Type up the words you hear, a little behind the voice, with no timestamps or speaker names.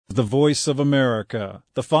The Voice of America.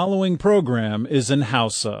 The following program is in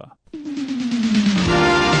Hausa.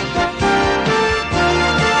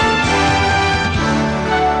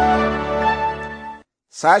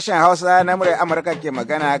 Sashen Hausa na muryar Amurka ke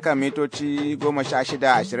magana kan mitoci 16,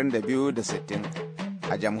 22 da 60.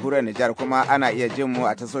 A jamhuriyar Nijar kuma ana iya jin mu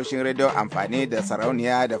a tasoshin rediyo amfani da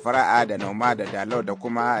sarauniya da fara'a da noma da dalo da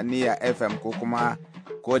kuma niya FM ko kuma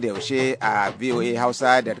ko da yaushe a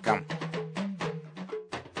voahausa.com.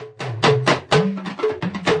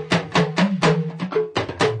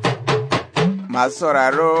 Masu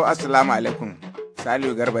sauraro, Assalamu alaikum.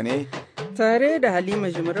 Salihu Garba ne. Tare da Halima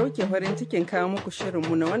Jimarau ke farin cikin kawo muku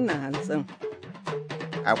shirinmu na wannan hantsin.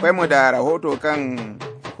 Akwai mu da rahoto kan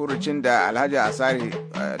furucin da Alhaji Asari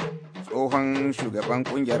tsohon shugaban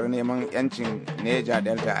kungiyar neman yancin Neja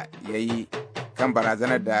Delta ya yi kan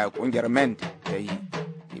barazanar da kungiyar MEND ta yi.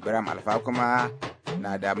 Ibrahim Alfa kuma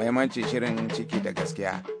na da mahimmancin shirin ciki da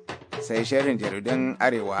gaskiya. Sai sharhin jaridun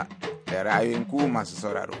Arewa da ra'ayoyin ku masu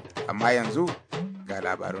sauraro. Amma yanzu ga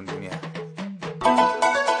labarun duniya.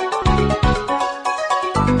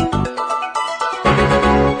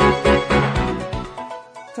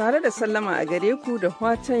 Tare da sallama a gare ku da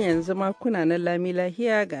watan yanzu ma kuna na lami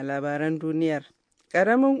lahiya ga labaran duniyar.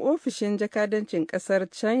 Ƙaramin ofishin jakadancin ƙasar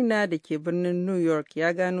China da ke birnin New York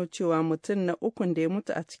ya gano cewa mutum na ukun da ya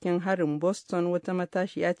mutu a cikin harin Boston wata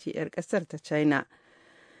matashiya ce 'yar ƙasar ta China.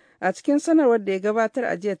 A cikin sanarwar da ya gabatar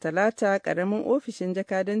a jiya Talata, ƙaramin ofishin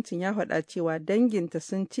jakadancin ya faɗa cewa danginta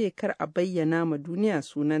sun ce kar a bayyana ma duniya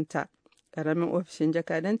sunanta. Ƙaramin ofishin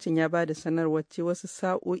jakadancin ya ba da sanarwar ce wasu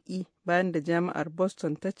sa'o'i bayan da jami'ar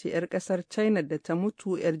Boston ta ce 'yar ƙasar China da ta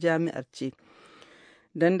mutu 'yar jami'ar ce.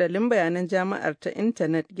 Dandalin bayanan jami'ar ta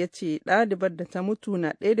intanet ya ce ɗalibar da ta mutu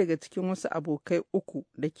na ɗaya daga cikin wasu abokai uku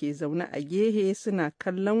da ke zaune a gehe suna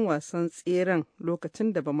kallon wasan tseren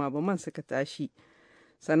lokacin da bama-baman suka tashi.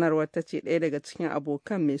 Sanarwar ta ce ɗaya daga cikin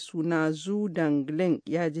abokan mai suna Zhu Danglin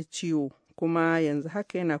ya ji ciwo kuma yanzu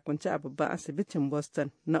haka yana kwance a babban asibitin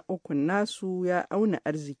Boston. Na ukun nasu ya auna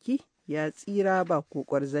arziki ya tsira ba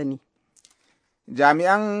kokar zani.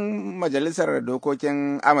 Jami'an Majalisar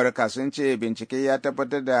Dokokin Amurka sun ce bincike ya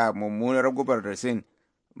tabbatar da mummunar gubar resin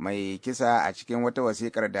mai kisa a cikin wata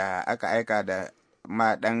wasikar da aka aika da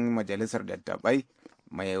ma ɗan majalisar dattabai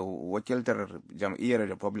mai wakiltar jam'iyyar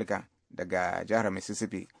Republican daga jihar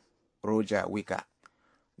Mississippi, Roger Wicker.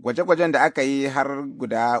 Gwaje-gwajen da aka yi har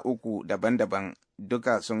guda uku daban-daban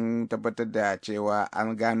duka sun tabbatar da cewa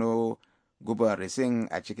an gano gubar resin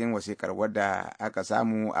a cikin wasikar wadda aka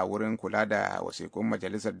samu a wurin kula da wasikun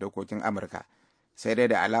Majalisar Dokokin Amurka, sai dai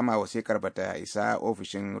da alama wasikar bata isa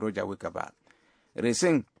ofishin Roger Wicker ba.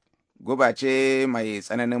 Resin guba ce mai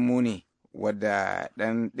tsananin muni wadda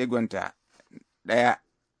ɗan ɗigonta ɗaya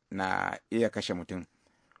na iya kashe mutum.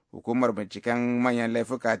 Hukumar binciken manyan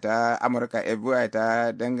laifuka ta Amurka FBI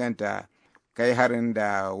ta danganta kai harin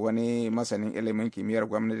da wani masanin ilimin kimiyyar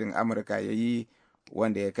gwamnatin Amurka ya yi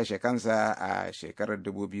wanda ya kashe kansa a shekarar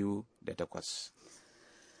 2008.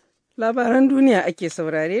 Labaran duniya ake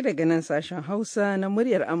saurare daga nan sashen Hausa na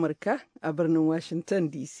muryar Amurka a birnin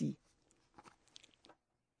Washington DC.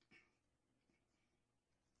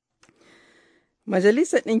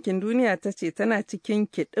 Majalisar Ɗinkin Duniya ta ce tana cikin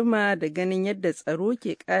kiɗima da ganin yadda tsaro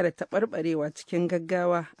ke ƙara taɓarɓarewa cikin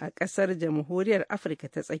gaggawa a ƙasar Jamhuriyar Afirka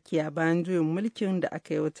ta Tsakiya bayan juyin mulkin da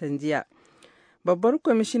aka yi watan jiya. Babbar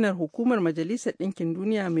kwamishinar Hukumar Majalisar Ɗinkin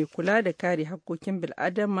Duniya mai kula da kare hakkokin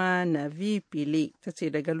bil'adama Navi Pillay ta ce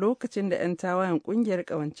daga lokacin da 'yan tawayen ƙungiyar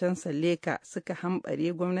ƙawancen Saleka suka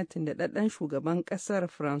hambare gwamnatin da ɗaɗɗan shugaban ƙasar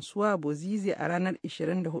Francois Bozize a ranar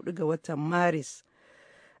 24 ga watan Maris.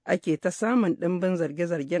 Ake ta samun ɗimbin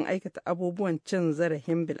zarge-zargen aikata abubuwan cin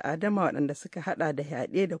zarafin bil'adama waɗanda suka haɗa da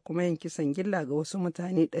yaɗe da kuma yin kisan gilla ga wasu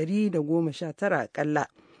mutane 119 aƙalla.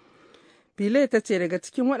 Pillay ta ce daga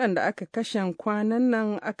cikin waɗanda aka kashe kwanan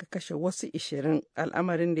nan aka kashe wasu 20,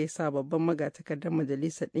 al'amarin da ya sa babban magatakardar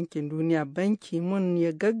Majalisar Ɗinkin Duniya Ban Ki-moon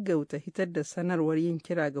ya gaggauta hitar da sanarwar yin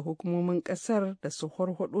kira ga hukumomin ƙasar da su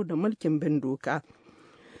horhoɗo da mulkin bin doka.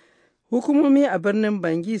 Hukumomi a birnin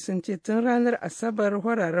Bangi sun ce tun ranar Asabar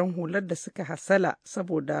wararen hular da suka hasala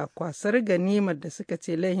saboda kwasar ganimar da suka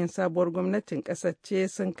ce laihin sabuwar gwamnatin ƙasar ce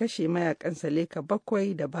sun kashe mayakan Saleka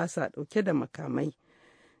 7 da ba sa ɗauke da makamai.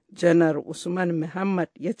 Janar Usman Muhammad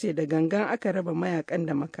ya ce da gangan aka raba mayakan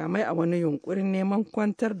da makamai a wani yunkurin neman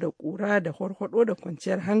kwantar da ƙura da horhoɗo da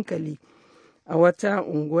kwanciyar hankali a wata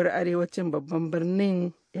unguwar arewacin babban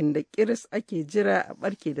birnin inda kiris ake jira a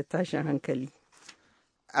ɓarke da tashin hankali.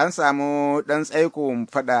 An samu ɗan tsaiko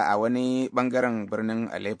fada a wani ɓangaren birnin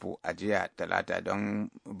Aleppo a jiya Talata don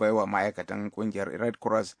baiwa ma'aikatan ƙungiyar Red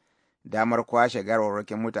Cross damar kwashe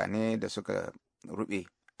gawarwakin mutane da suka ruɓe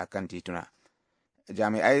a kan tituna.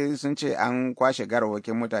 Jami'ai sun ce an kwashe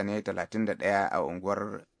garawakin mutane 31 a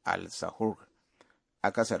unguwar Al-Sahur.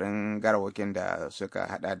 Akasarin garawakin da suka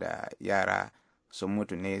hada da yara sun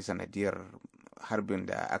mutu ne sanadiyar harbin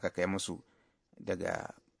da aka kai musu daga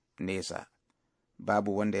nesa.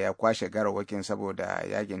 Babu wanda ya kwashe garawakin saboda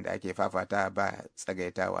yakin da ake fafata ba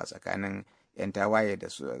tsagaitawa tsakanin 'yan tawaye da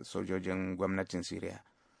sojojin gwamnatin Siriya.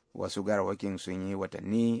 Wasu garawakin sun yi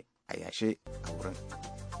watanni a yashe a wurin.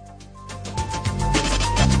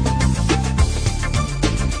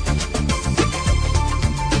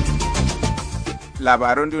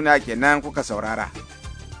 Labarun duniya kenan kuka saurara.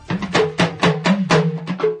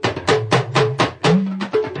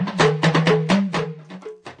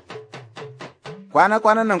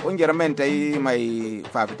 Kwana-kwanan nan kungiyar men ta yi mai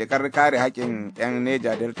fafitikar kare haƙƙin 'yan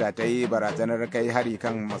Neja Delta ta yi barazanar kai hari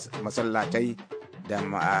kan masallatai da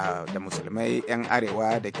musulmai 'yan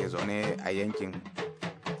arewa da ke zaune a yankin.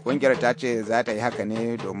 Kungiyar ta ce za ta yi haka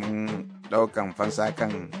ne domin ɗaukan fansa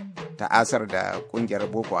kan ta'asar da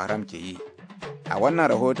kungiyar Boko Haram ke yi. A wannan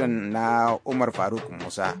rahoton na Umar Faruk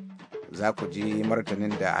Musa za ku ji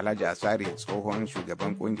martanin da Alhaji Asari tsohon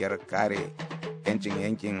shugaban kungiyar kare 'yancin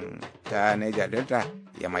yankin ta Niger Delta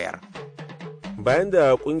ya mayar. Bayan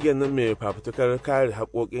da kungiyar nan mai fafutukar kare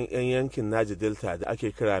haƙoƙin 'yan yankin Niger Delta da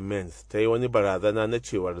ake kira MENS ta yi wani barazana na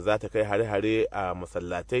cewar za ta kai hare-hare a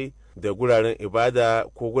masallatai da guraren ibada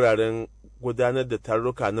ko guraren gudanar da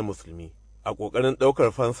tarurruka na musulmi. A ƙoƙarin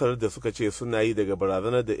ɗaukar fansar da suka ce suna yi daga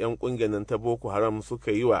barazanar da 'yan ƙungiyar nan ta Boko Haram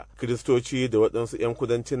suka yi wa Kiristoci da waɗansu 'yan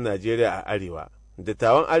kudancin Najeriya a arewa.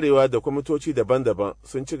 Dattawan arewa da kwamitoci daban-daban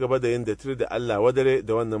sun ci gaba da yin datir da Allah wadare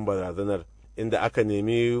da wannan barazanar, inda aka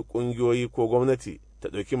nemi ƙungiyoyi ko gwamnati ta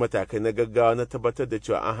ɗauki matakai na gaggawa na tabbatar da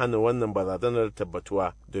cewa an hana wannan barazanar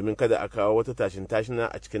tabbatuwa domin kada a kawo wata tashin-tashina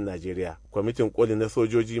a cikin Najeriya. Kwamitin koli na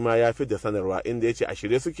sojoji ma ya fi da sanarwa inda ya ce a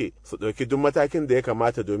shirye suke su ɗauki duk matakin da ya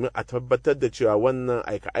kamata domin a tabbatar da cewa wannan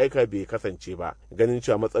aika-aika bai kasance ba. Ganin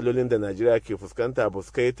cewa matsalolin da Najeriya ke fuskanta ba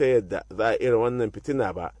su kai ta yadda za a irin wannan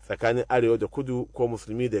fitina ba tsakanin arewa da kudu ko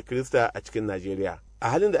musulmi da Kirista a cikin Najeriya. A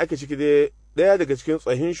halin da ake ciki dai ɗaya daga cikin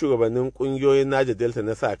tsohin shugabannin ƙungiyoyin Niger Delta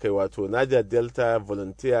na sa kai wato Niger Delta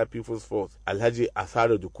Volunteer People's Force Alhaji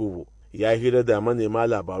Asara Dukubu ya hira da manema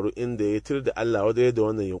labaru inda ya tir da Allah wadai da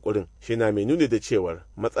wannan yunkurin. Shi na mai nuni da cewar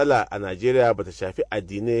matsala a Najeriya bata shafi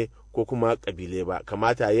addinai ko kuma ƙabile ba,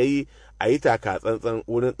 kamata ya yi a yi taka tsantsan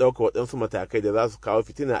wurin ɗaukar waɗansu matakai da za su kawo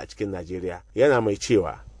fitina a cikin Najeriya. Yana mai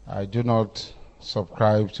cewa, I do not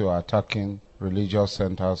subscribe to attacking religious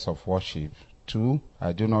centers of worship. Two,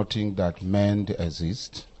 I do not think that MEND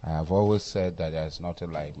exists. I have always said that there is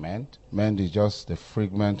nothing like MEND. MEND is just the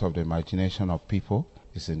figment of the imagination of people.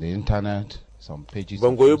 It's in the internet, some pages.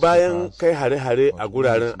 Ban goyi bayan kai hare-hare a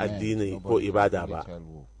guraren addini ko ibada ba.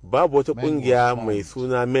 Babu wata kungiya mai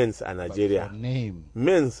suna MENS a Najeriya.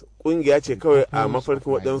 MENS kungiya ce kawai a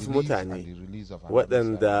mafarkin waɗansu mutane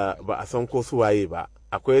waɗanda ba a san ko su waye ba.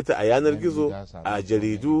 Akwai ta a yanar gizo, a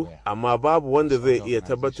jaridu, amma babu wanda zai iya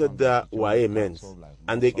tabbatar da waye MENS.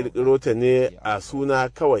 An dai kirkiro ta ne a suna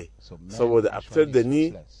kawai, saboda a fitar da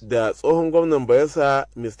ni da tsohon gwamnan Bayelsa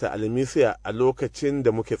Mr. Alimisiya a lokacin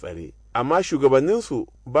da muke tsare. Amma shugabanninsu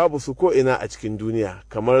babu su ko ina a cikin duniya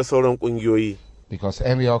kamar sauran kungiyoyi. Because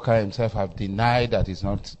Emioka himself have denied that he's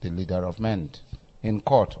not the leader of MEND. In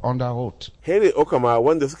court under oath. Henry Okama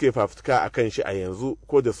wanda suke fafutuka a kan shi a yanzu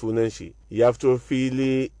ko da sunan shi ya fito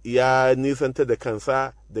fili ya nisanta da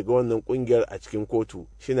kansa daga wannan kungiyar a cikin kotu,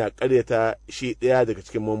 shina karyata shi ɗaya daga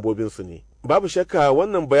cikin mambobinsu ne. Babu shakka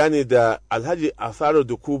wannan bayani da Alhaji Asaro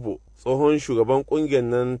Dukubo tsohon shugaban kungiyar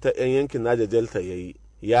nan ta 'yan yankin Niger Delta ya yi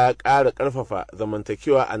ya ƙara ƙarfafa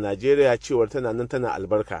zamantakewa a Najeriya cewar tana nan tana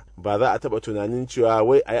albarka. Ba za a taɓa tunanin cewa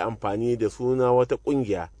wai a yi amfani da suna wata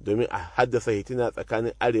ƙungiya domin a haddasa hitina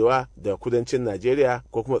tsakanin arewa da kudancin Najeriya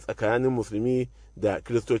ko kuma tsakanin musulmi da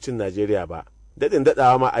kiristocin Najeriya ba. Daɗin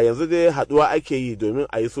daɗawa ma a yanzu dai haɗuwa ake yi domin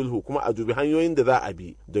a yi sulhu kuma a dubi hanyoyin da za a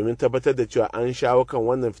bi domin tabbatar da cewa an shawo kan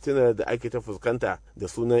wannan fitinar da ake ta fuskanta da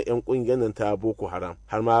sunan 'yan ƙungiyar nan ta Boko Haram.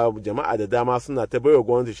 Har ma jama'a da dama suna ta baiwa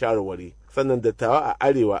gwamnati shawarwari. Sannan dattawa a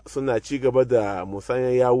arewa suna ci gaba da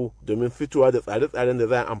musanyen yawu domin fitowa da tsare-tsaren da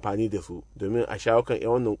za a amfani da su domin a shawo kan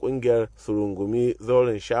 'yan wannan ƙungiyar su rungumi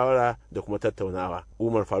zauren shawara da kuma tattaunawa.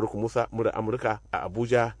 Umar Faruk Musa, mura Amurka a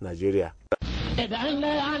Abuja, Najeriya. Idan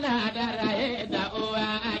ana da raye da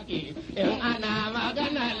uwa ake in ana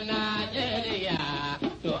maganar Najeriya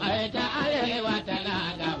to ai ta arewa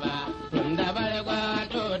tana gaba tun da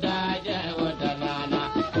bargwato da jawo ta nana.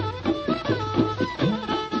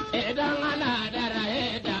 Idan ana da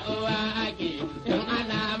raye da uwa ake in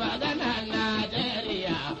ana maganar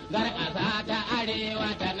Najeriya gar ƙasa ta arewa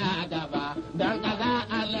tana gaba don ƙasa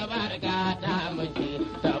Allah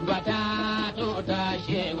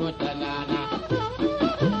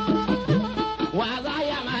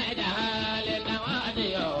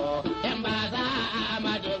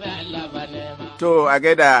To a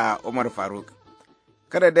gaida Umar Faruk.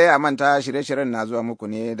 Kada dai a manta shirye-shiryen na zuwa muku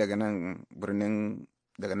ne daga nan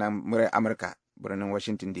murai Amurka, birnin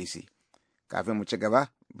Washington DC. Kafin mu ci gaba,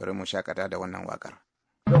 bari mu shakata da wannan wakar.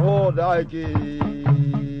 Taho da ake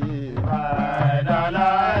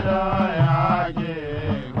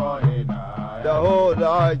Daho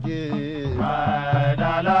da ake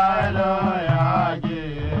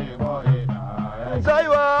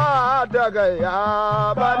Saiwa daga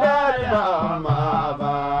ya ba ma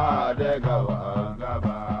ba daga wa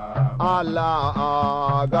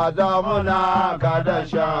Allah gada muna gada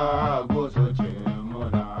sha gusu ce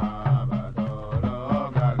muna ba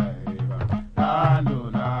toro galai ba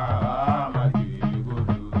nuna maki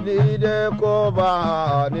gudu ni dai ko ba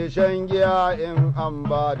ni shan giya in an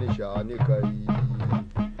ba ni sha ni kai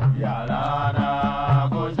yara na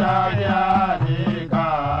ko sha giya ni ka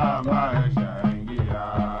ba shan giya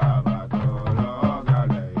ba toro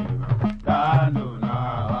galai ba nuna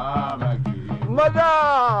maki maza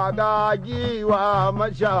ga giwa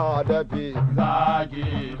masha dafi zaki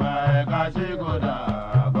mai kashi guda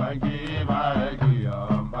banki mai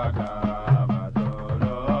giyan baka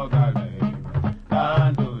matoro gane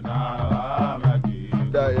dan duna maki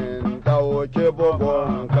da in dauke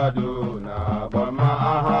bugun kaduna ban ma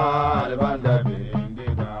ahal banda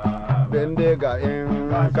bindiga in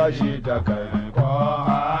kashi ta kai ko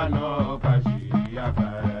hannu kashi ya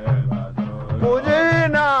kai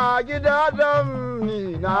Kujina gidajen ni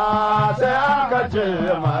na sai aka ce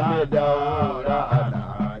mami daura ana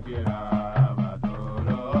kira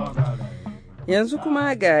matoro galai. Yanzu kuma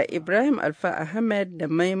ga Ibrahim Alfa Ahmed da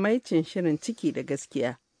maimaicin shirin ciki da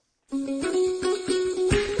gaskiya.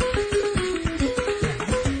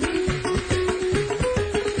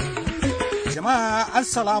 Jama'a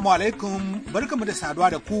Assalamu alaikum barkamu da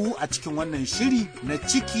saduwa da ku a cikin wannan shiri na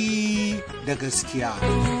ciki da gaskiya.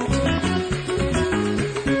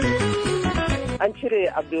 An cire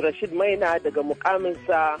Abdulrashid Maina daga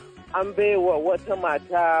mukaminsa an baiwa wata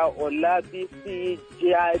mata Olabisi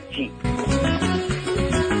Jiaji.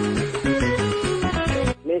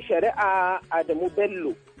 Mai shari'a Adamu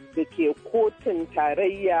Bello da ke kotun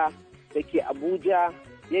tarayya da ke Abuja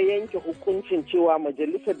ya yanke hukuncin cewa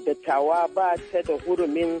majalisar dattawa ba ta da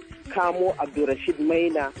hurumin kamo Abdulrashid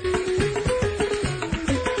Maina.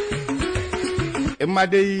 In ma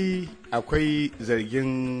dai akwai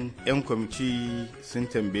zargin 'yan kwamiti sun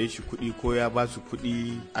tambaye shi kuɗi ko ya ba su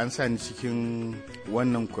kuɗi, an sa ni cikin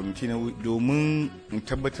wannan kwamiti na domin in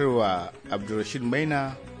tabbatarwa Abdulrashid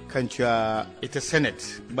Maina kan cewa ita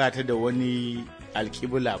Senate ba ta da wani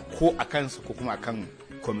alƙibla ko a kansa ko kuma a kan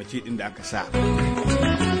kwamiti ɗin da aka sa.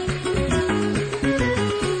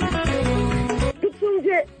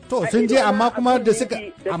 To sun je amma kuma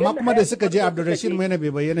da suka je Abdulrashid Maina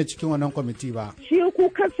bai bayyana cikin wannan kwamiti ba. Shi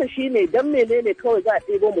kukarsa shine dan menene kawai za a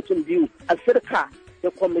ɗebo mutum biyu a sirka da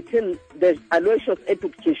kwamitin da Aloysius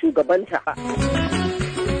Epic ke shugabanta.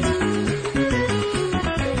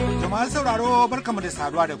 Jama'a sauraro barkamu da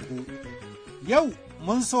saduwa da ku. Yau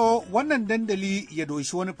mun so wannan dandali ya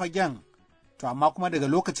doshi wani fagen. To amma kuma daga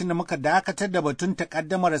lokacin da muka dakatar da batun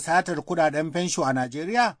takaddamar satar kudaden fensho a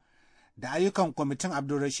Najeriya, da ayyukan kwamitin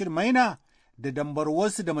Abdulrashid Maina da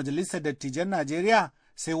dambarwarsu da Majalisar Dattijan Najeriya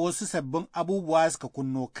sai wasu sabbin abubuwa suka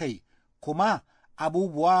kunno kai, kuma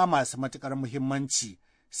abubuwa masu matuƙar muhimmanci.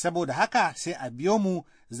 Saboda haka sai a biyo mu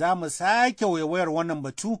za mu sake waiwayar wannan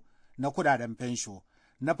batu na kudaden fensho.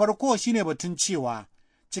 Na farko shine batun cewa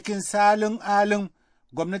cikin salin alin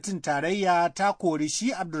gwamnatin tarayya ta kori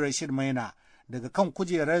shi Abdulrashid Maina daga kan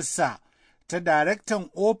kujerarsa ta daraktan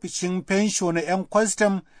ofishin fensho na 'yan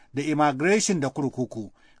kwastam da immigration da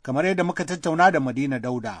kurkuku, kamar yadda muka tattauna da Madina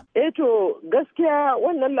Dauda. To gaskiya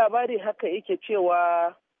wannan labari haka yake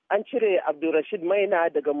cewa an cire Abdulrashid Maina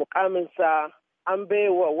daga mukaminsa an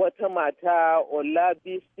baiwa wata mata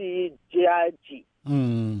Olabisi Jiaji.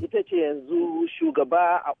 Ita ce yanzu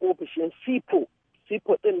shugaba a ofishin SIPO.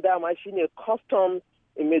 SIPO ɗin dama shine Customs,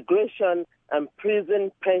 Immigration and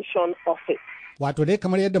Prison Pension Office. Wato dai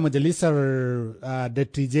kamar yadda majalisar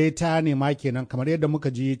dattijai ta nema kenan, kamar yadda muka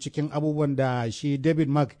ji cikin abubuwan da shi David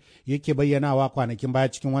Mark yake bayyanawa kwanakin baya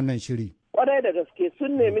cikin wannan shiri. Kwarai da gaske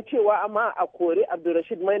sun nemi cewa amma a kori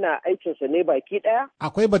Abdulrashid Maina aikinsa ne baki ɗaya.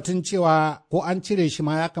 Akwai batun cewa ko an cire shi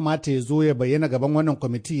ma ya kamata ya zo ya bayyana gaban wannan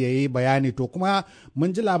kwamiti ya yi bayani, to kuma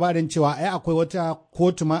mun ji labarin cewa akwai wata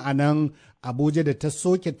kotu ma a nan Abuja da ta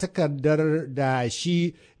soke takardar da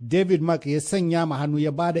shi David Mark ya sanya ma hannu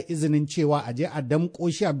ya ba da izinin cewa a je a damƙo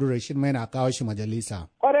shi Abdulrashid Maina a kawo shi majalisa.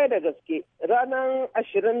 Kwarai da gaske ranar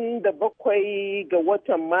 27 ga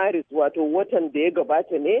watan Maris wato watan da ya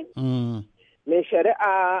gabata ne. Mai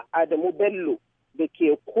shari'a Adamu Bello da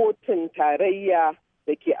ke kotun tarayya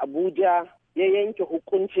da ke Abuja ya yanke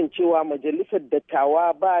hukuncin cewa majalisar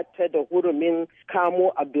dattawa ba ta da hurumin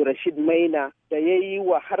kamo Abdulrashid Maina da ya yi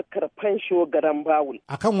wa harkar fansho garan bawul.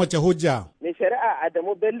 Akan wace hujja? Mai shari'a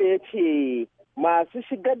Adamu Bello ya ce masu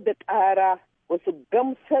shigar da ƙara wasu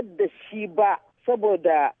gamsar da shi ba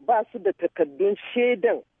saboda ba su da takaddun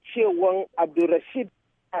shaidan cewan Abdulrashid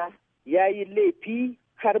ya yi laifi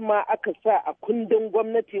har ma aka sa a kundin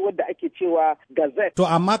gwamnati wadda ake cewa gazette. To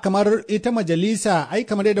amma kamar ita majalisa ai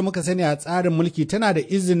kamar yadda muka sani a tsarin mulki tana da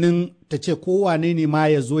izinin ta ce kowane ne ma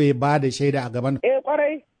ya zo ya ba da shaida a gaban.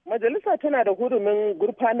 Kwarai majalisa tana da hurumin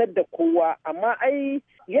gurfanar da kowa amma ai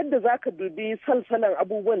yadda za ka dubi salsalan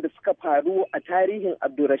abubuwan da suka faru a tarihin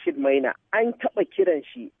Abdulrashid Maina an taɓa kiran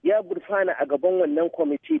shi ya gurfana a gaban wannan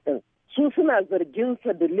kwamiti ɗin. Su suna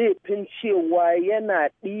zarginsa da laifin cewa yana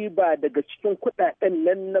ɗiba daga cikin kuɗaɗen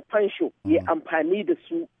nan na fansho ya amfani da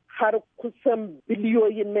su har kusan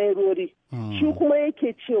biliyoyin nairori. Shi kuma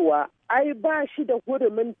yake cewa ai ba shi da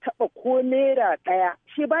hurumin taɓa ko naira ɗaya,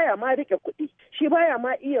 shi baya ma riƙe kuɗi, shi baya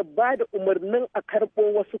ma iya ba da umarnin a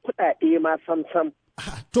karɓo wasu kuɗaɗe ma sam.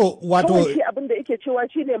 To wato shi abin da yake cewa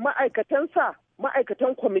shine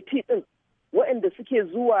ma'aikatan kwamiti ɗin waɗanda suke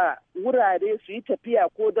zuwa wurare su yi tafiya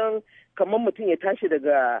ko don kamar mutum ya tashi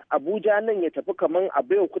daga Abuja nan ya tafi kamar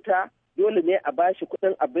Abeokuta dole ne a bashi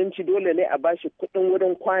kuɗin abinci, dole ne a bashi kuɗin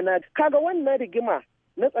wurin kwana. Kaga wannan rigima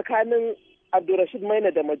na tsakanin Abdulrashid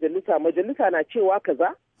Maina da majalisa na cewa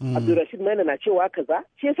kaza, Abdulrashid Maina na cewa kaza.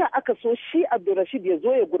 Shi yasa aka so shi Abdulrashid ya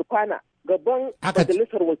zo ya gurfana gaban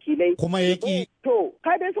majalisar wakilai. Kuma ya ki. To,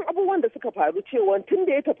 ka dai san abubuwan da suka faru cewa tun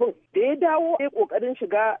da ya tafi da ya dawo ya kokarin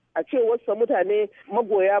shiga a cewarsa mutane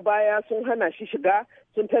magoya baya sun hana shi shiga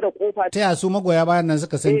sun tare kofa. Ta yasu magoya bayan nan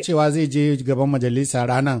suka san cewa zai je gaban majalisa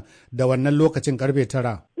ranar da wannan lokacin karfe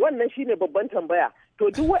 9. Wannan shine babban tambaya. To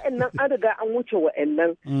duk wa'annan an riga an wuce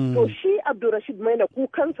wa'annan. To shi Abdulrashid Maina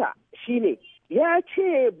kukansa shine ya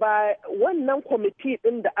ce ba wannan kwamiti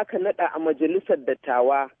ɗin da aka naɗa a majalisar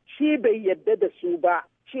dattawa shi bai yadda da su ba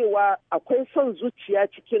cewa akwai son zuciya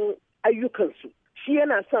cikin ayyukansu. Shi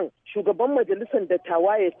yana son shugaban majalisar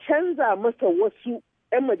dattawa ya canza masa wasu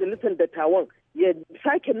 'yan majalisar dattawan ya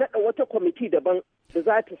sake naɗa wata kwamiti daban da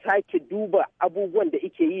za ta sake duba abubuwan da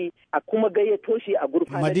ike yi a kuma gayyato shi a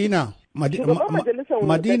gurfanar.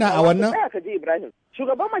 Madina a wannan Ibrahim.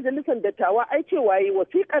 Shugaban majalisar dattawa ai cewa yi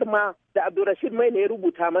wasiƙar ma da Abdulrashid Maina ya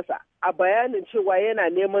rubuta masa a bayanin cewa yana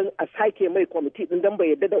neman a sake mai kwamiti din dan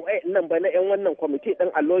bai yadda da wayannan ba na 'yan wannan kwamiti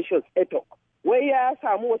din Aloysius Etok. Wai ya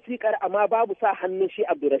samu wasiƙar amma babu sa hannun shi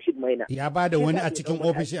Abdulrashid Maina. Ya ba da wani a cikin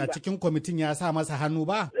ofishi a cikin kwamitin ya sa masa hannu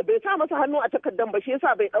ba? Bai sa masa hannu a takardar ba shi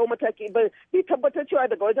yasa bai dau mataki ba bai tabbatar cewa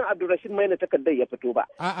daga wajen Abdulrashid Maina takardar ya fito ba.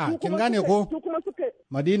 A'a kin gane ko?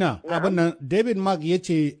 Madina abin nan David Mark ya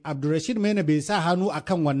ce Abdulrashid Maina bai sa hannu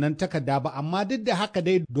akan wannan takarda ba amma duk da haka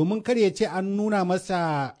dai domin kar ya ce an nuna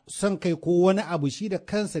masa son kai ko wani abu shi da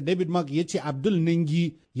kansa David Mark ya ce Abdul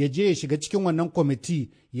Ningi ya je ya shiga cikin wannan kwamiti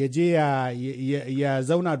ya je ya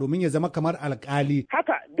zauna domin ya zama kamar alkali.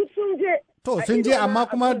 Haka duk sun je. To sun je amma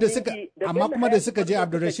kuma da suka je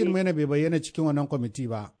Abdulrashid Maina bai bayyana cikin wannan kwamiti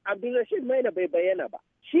ba. Abdulrashid Maina bai bayyana ba.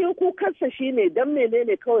 Shi kukansa shi ne don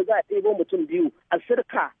menene kawai za a ɗebo mutum biyu a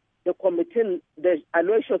sirka da kwamitin da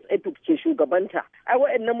Aloysius Etuk ke shugabanta. Ai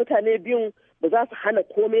waɗannan mutane biyun ba za su hana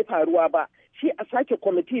komai faruwa ba. Shi a sake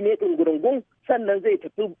kwamiti ne ɗungurungun sannan zai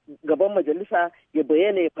tafi gaban majalisa ya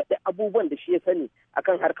bayyana ya faɗi abubuwan da shi ya sani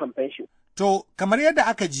akan harkan fenshi. To kamar yadda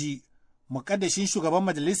aka ji mukaddashin shugaban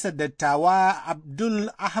majalisar dattawa Abdul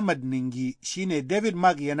Ahmad Ningi shine David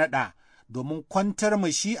Mark ya naɗa domin kwantar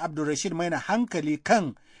ma shi Abdulrashid Maina hankali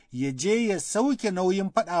kan ya je ya sauke nauyin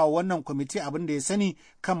faɗawa wannan kwamiti abin da ya sani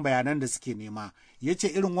kan bayanan da suke nema. Ya ce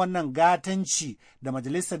irin wannan gatanci da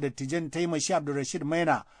majalisar dattijan ta yi ma shi Abdulrashid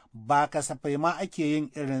Maina ba kasafai ma ake yin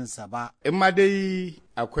irinsa ba. In ma dai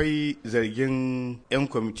akwai zargin 'yan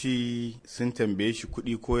kwamiti sun tambaye shi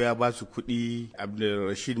kuɗi ko ya ba su kuɗi,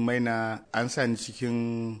 Abdulrashid Maina an sa ni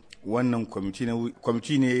cikin wannan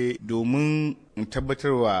kwamiti ne domin in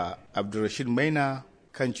tabbatarwa Abdulrashid Maina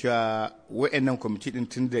kan cewa wa'annan kwamiti din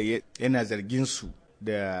tun da yana zargin su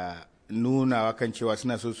da nunawa kan cewa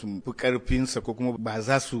suna so su fi karfinsa ko kuma ba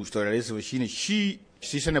za su saurare su ba shine shi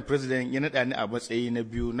sanar president ya naɗa ni a matsayi na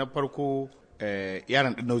biyu. Na farko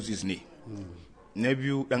yaran ɗan noses ne, na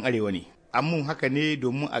biyu ɗan arewa ne. Amma haka ne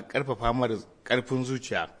domin a ƙarfafa mara ƙarfin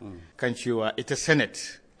zuciya kan cewa ita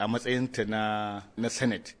senate a matsayinta na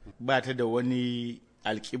senate ba ta da wani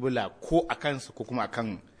alƙibla ko a kansa ko kuma a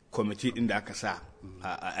kan kwamiti ɗin da aka sa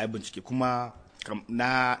a bincike. Kuma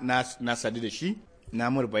na sadu da shi na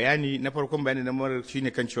mar bayani na farkon bayani na mar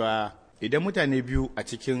shine kan cewa idan mutane biyu a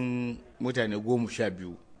cikin mutane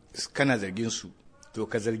 12 kana zargin su, to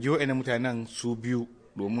ka zargi wa'annan mutanen su biyu,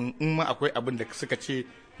 domin in ma akwai abin da suka ce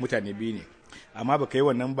mutane biyu ne, amma baka yi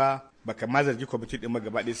wannan ba, baka ma zargi kwamiti din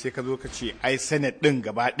gaba ɗaya, sai ka zo ka ce ai senate din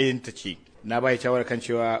gaba ɗayan ta ce. Na bai shawara kan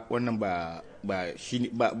cewa wannan ba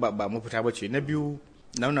mafita ba ce. Na biyu,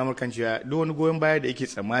 na nuna kan cewa duk wani goyon baya da yake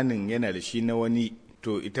tsammanin yana da shi na wani,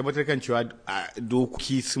 to ita tabbatar kan cewa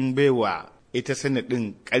dokoki sun baiwa ita senate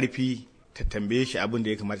din karfi ta tambaye shi abin da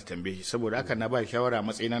ya kamata tambaye shi. Saboda haka na ba shawara a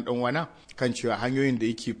matsayin dan wana kan cewa hanyoyin da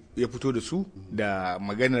yake ya fito da su da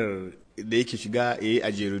maganar da yake shiga yayi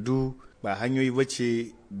a jaridu ba hanyoyi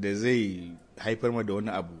bace da zai haifar ma da wani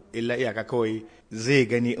abu, illa iyaka kawai zai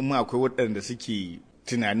gani in ma akwai waɗanda suke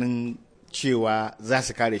tunanin cewa za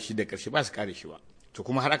su kare shi da ƙarshe ba su kare shi ba. To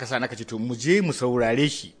kuma har aka sa naka ce to mu je mu saurare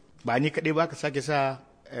shi, ba ni kaɗai ba ka sake sa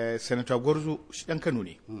Senator Gwarzo, shi ɗan Kano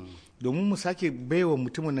ne, domin mu sake baiwa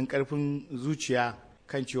mutumin nan ƙarfin zuciya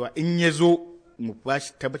kan cewa in ya zo mu ba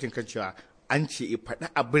shi tabbacin kan cewa an ce ya faɗi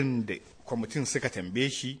abin da kwamitin suka tambaye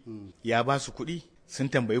shi, ya ba su kuɗi, sun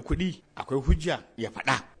tambayi kuɗi, akwai hujja ya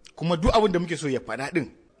faɗa, kuma duk abin da muke so ya faɗa ɗin,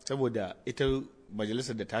 saboda ita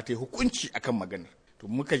majalisar da ta yi hukunci akan maganar. To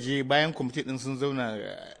muka je bayan kwamitin ɗin sun zauna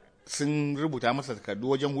sun rubuta masa takardu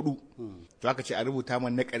wajen 4, to aka ce a rubuta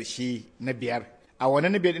man na ƙarshe na 5. A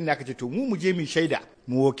wannan na 5 ɗin da aka ce to mu je mu shaida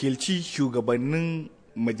mu wakilci shugabannin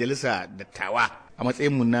majalisa dattawa a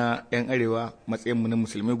matsayin mu na 'yan arewa, matsayin mu na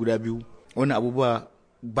musulmai guda biyu. Wannan abubuwa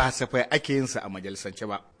ba safai ake yin sa a majalisance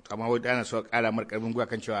ba, amma wai ana so a ƙara mar ƙarfin gwiwa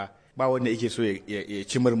kan cewa ba wanda yake so ya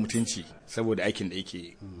cimar mutunci saboda aikin da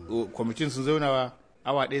yake. Kwamitin sun zauna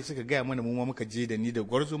awa 1 suka gaya mana, mu ma muka je da ni da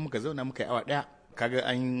Gwarzo muka zauna muka yi awa 1. Kaga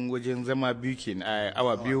an wajen zama 2 kenan,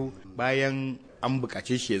 awa 2 bayan an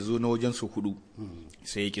bukace shi ya zo na wajen su 4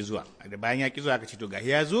 sai ya ki zuwa. Da bayan ya ki zuwa aka ce to gashi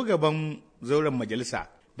ya zo gaban zauren majalisa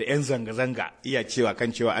da 'yan zanga-zanga iya cewa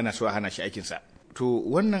kan cewa ana so a hana shi aikinsa. To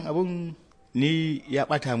wannan abun ni ya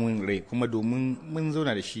bata min rai, kuma domin mun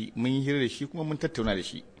zauna da shi mun yi hira da shi kuma mun tattauna da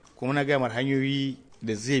shi, kuma na gaya mar hanyoyi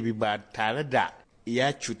da zai bi ba tare da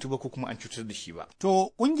ya cutu ba ko kuma an cutar da shi ba.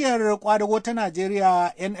 To, ƙungiyar kwadago ta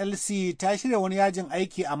Najeriya NLC ta shirya wani yajin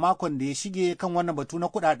aiki a makon da ya shige kan wannan batu na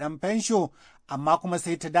kuɗaɗen fensho, amma kuma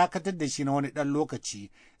sai ta dakatar da shi na wani ɗan lokaci.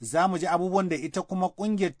 Za mu ji abubuwan da ita kuma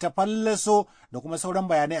ƙungiyar ta fallaso da kuma sauran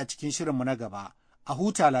bayanai a cikin shirinmu na gaba. A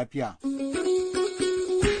huta lafiya.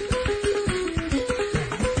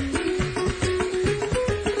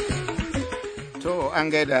 To, an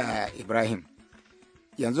gaida Ibrahim.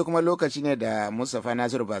 Yanzu kuma lokaci ne da Mustapha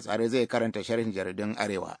Nasiru Batsare zai karanta sharhin jaridun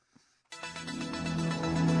Arewa.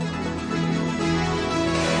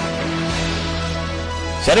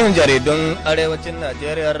 Sharhin jaridun Arewacin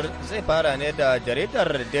Najeriya zai fara ne da jaridar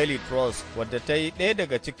Daily Trust, wadda ta yi ɗaya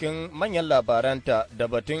daga cikin manyan labaranta da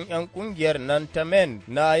batun 'yan ƙungiyar nan ta men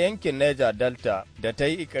na yankin Niger Delta, da ta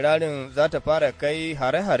yi ikirarin za ta fara kai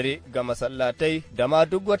hare-hare ga masallatai da ma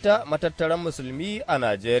duk wata matattaran musulmi a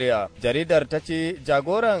Najeriya. Jaridar ta ce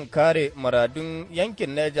jagoran kare maradun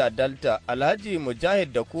yankin Niger Delta, Alhaji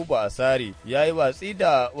Mujahid da Kuba Asari, ya yi watsi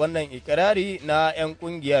da wannan ikirari na 'yan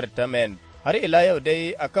ƙungiyar ta men. Har ila yau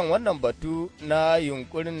dai akan wannan batu na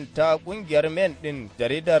yunkurin ta kungiyar men din,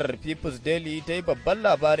 jaridar People's Daily ta yi babban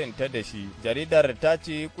labarin ta da shi. Jaridar ta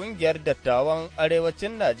ce kungiyar dattawan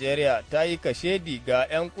arewacin Najeriya ta yi kashedi ga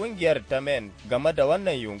 'yan kungiyar ta men game da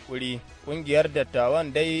wannan yunkuri. Ƙungiyar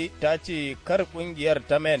dattawan dai ta ce kar ƙungiyar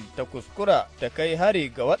ta men ta kuskura ta kai hari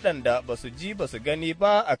ga waɗanda ba su ji ba su gani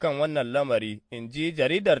ba akan wannan lamari, in ji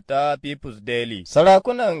jaridar ta People's Daily.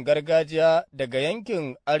 Sarakunan gargajiya daga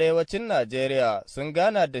yankin arewacin Najeriya sun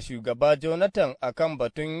gana da shugaba Jonathan akan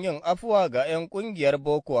batun yin afuwa ga 'yan ƙungiyar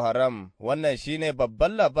Boko Haram. Wannan shine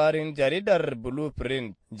babban labarin jaridar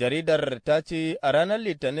Blueprint. Jaridar ta ce a ranar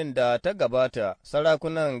Litinin da ta gabata,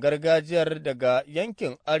 sarakunan gargajiyar daga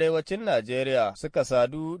yankin arewacin Najeriya suka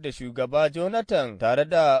sadu da shugaba Jonathan tare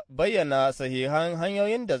da bayyana sahihan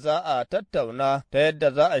hanyoyin da za a tattauna ta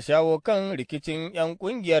yadda za a shawo kan rikicin 'yan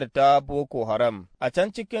ƙungiyar ta Boko Haram. A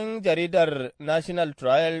can cikin jaridar National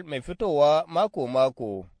Trial mai fitowa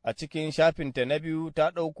mako-mako, a cikin shafinta na 2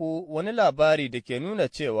 ta ɗauko wani labari da ke nuna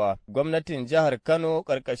cewa gwamnatin jihar Kano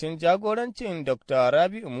ƙarƙashin jagorancin Dr.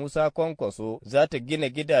 Rabi'u Musa Kwankwaso za ta gina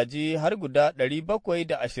gidaje har guda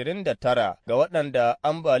 729 ga waɗanda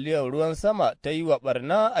ambaliyar ruwan sama ta yi wa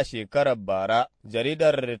ɓarna a shekarar bara.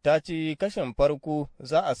 Jaridar ta ce kashin farko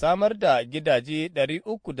za a samar da gidaje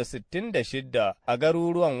 366 a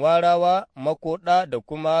garuruwan Warawa, Makoda da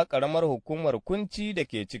kuma ƙaramar hukumar Kunci da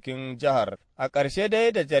ke cikin jihar. A ƙarshe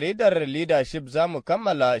dai da jaridar Leadership za mu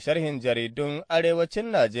kammala sharhin jaridun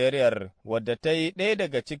Arewacin Najeriya, wadda ta yi ɗaya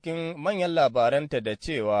daga cikin manyan labaranta da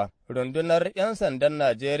cewa rundunar 'yan sandan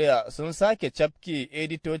Najeriya sun sake cafke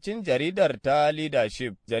editocin jaridar ta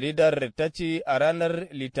Leadership. Jaridar ta ce a ranar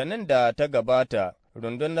Litinin da ta gabata,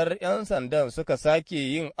 rundunar 'yan sandan suka sake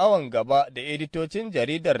yin awon gaba da editocin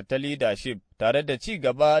jaridar ta Leadership tare da ci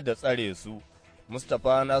gaba da tsare su.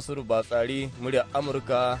 Mustapha Nasiru Batsari, muryar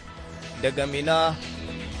Amurka daga Mina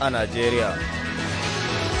a Najeriya.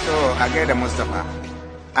 To, a gaida Mustapha,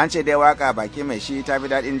 an ce dai waka baki mai shi ta fi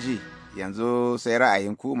daɗin ji. Yanzu sai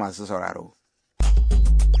ra'ayin ku masu sauraro.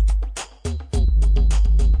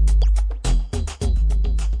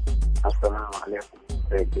 Assalamu alaikum,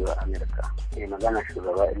 Radio Amerika. Mai magana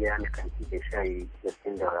shugaba Iliya kan da shayi da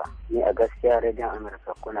daura. Ni a gaskiya Radio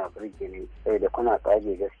Amerika kuna burge ni, sai da kuna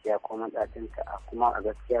tsage gaskiya ko matsatinta, kuma a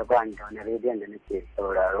gaskiya ba ni da wani rediyon da nake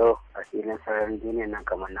sauraro a filin sararin duniya nan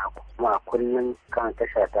kamar naku. Kuma a kullum kan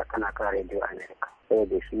tasha ta kana kan Radio Amerika. Sai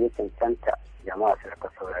da shi ya cancanta jama'a su rika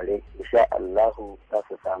saurare, insha Allahu za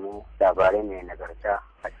su samu labarai mai nagarta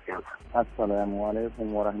a cikinsu. Assalamu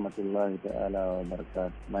alaikum wa rahmatullahi ta'ala wa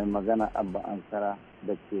barakatuh. Mai magana Abba Ankara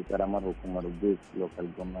da ke karamar hukumar Base Local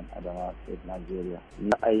Government Adamawa State Nigeria.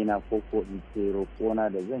 Ra'ayina ko in ce roƙona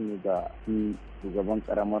da zan yi ga shugaban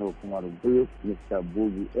karamar hukumar Base Mr.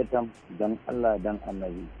 Bobi Etam don Allah dan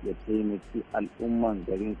Annabi ya taimaki al'umman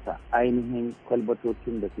garinsa ainihin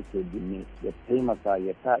kwalbatocin da suke binne, ya taimaka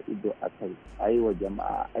ya ta ido a kai a yi wa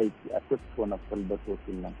jama'a aiki a tattauna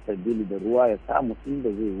kwalbatocin nan sabili da ruwa ya samu inda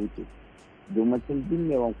zai wuce. Domin tun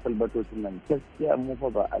binnewan kwalbatocin nan gaskiya mu fa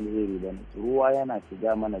ba alheri ba ne, ruwa yana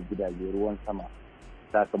shiga mana gidaje ruwan sama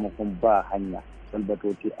sakamakon ba hanya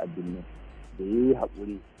kwalbatoci a binne. Da yi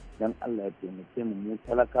haƙuri don Allah ya taimake mu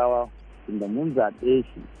talakawa tunda mun zaɓe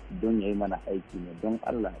shi don ya yi mana aiki ne, don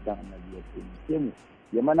Allah don Annabi ya taimake mu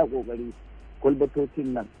ya mana ƙoƙari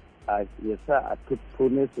kwalbatocin nan ya sa a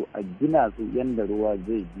tuttone su a gina su yanda ruwa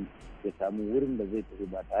zai bi ya samu wurin da zai tafi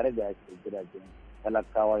ba tare da ya shiga gidajen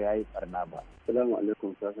talakawa ya yi barna ba. Assalamu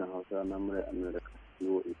alaikum, sashen Hausa na murai Amerika.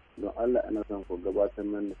 Don Allah ina son ku gabatar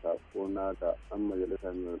min da sako na ga ɗan majalisa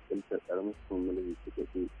mai wakiltar ƙaramin hukumar mulki suka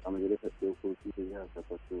ce a majalisar dokoki ta jihar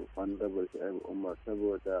Sokoto Honorable Shu'aibu Umar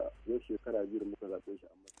saboda yau shekara biyu muka zaɓe shi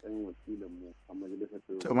a matsayin wakilin mu a majalisar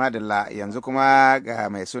dokoki. To madalla, yanzu kuma ga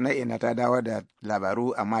mai suna ina ta dawo da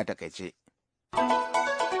labaru amma takaice.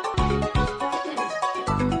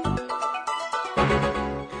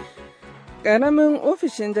 Ƙaramin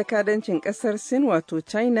ofishin jakadancin ƙasar Sin wato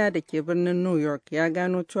China da ke birnin New York ya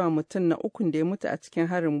gano cewa mutum na ukun da ya mutu a cikin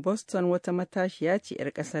harin Boston wata matashiya ce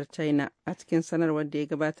 'yar ƙasar China. A cikin sanarwar da ya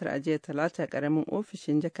gabatar a jiya Talata, ƙaramin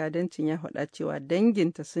ofishin jakadancin ya faɗa cewa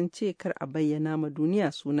danginta sun ce kar a bayyana ma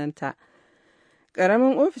duniya sunanta.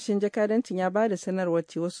 Ƙaramin ofishin jakadancin ya ba da sanarwar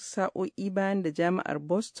ce wasu sa'o'i bayan da jami'ar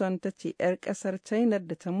Boston ta ce 'yar ƙasar China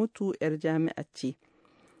da ta mutu 'yar jami'ar ce.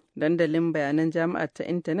 Dandalin bayanan jami'ar ta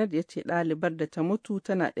intanet ya ce ɗalibar da ta mutu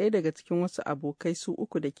tana ɗaya daga cikin wasu abokai su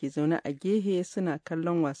uku da ke zaune a gehe suna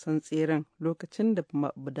kallon wasan tseren lokacin da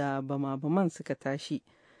bama-baman suka tashi.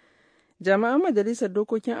 Jami'an Majalisar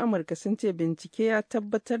Dokokin Amurka sun ce bincike ya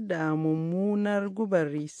tabbatar da mummunar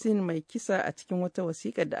gubar risin mai kisa a cikin wata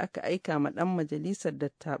wasiƙar da aka aika ma ɗan majalisar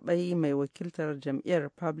dattabai mai wakiltar jam'iyyar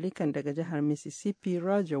Republican daga jihar Mississippi,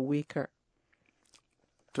 Roger Wicker.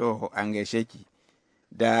 To, an gaishe ki.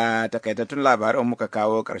 Da takaitattun labaran muka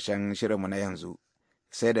kawo ƙarshen shirinmu na yanzu,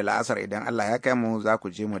 sai da la'asar idan Allah ya kai mu za ku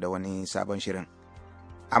je mu da wani sabon shirin.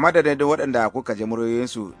 A madadin waɗanda kuka ji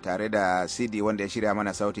muryoyinsu tare da CD wanda ya shirya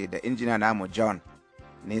mana sauti da injina namu John,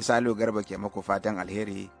 ne Salo Garba ke muku fatan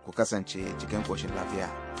alheri, ku kasance cikin ƙoshin lafiya.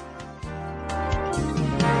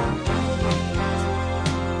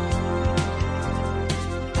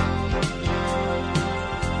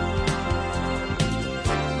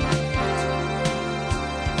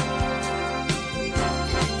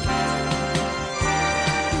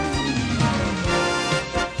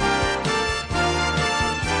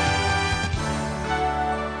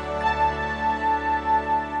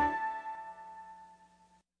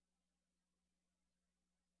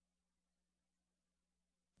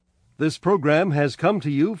 This program has come to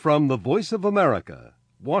you from the Voice of America,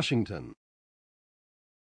 Washington.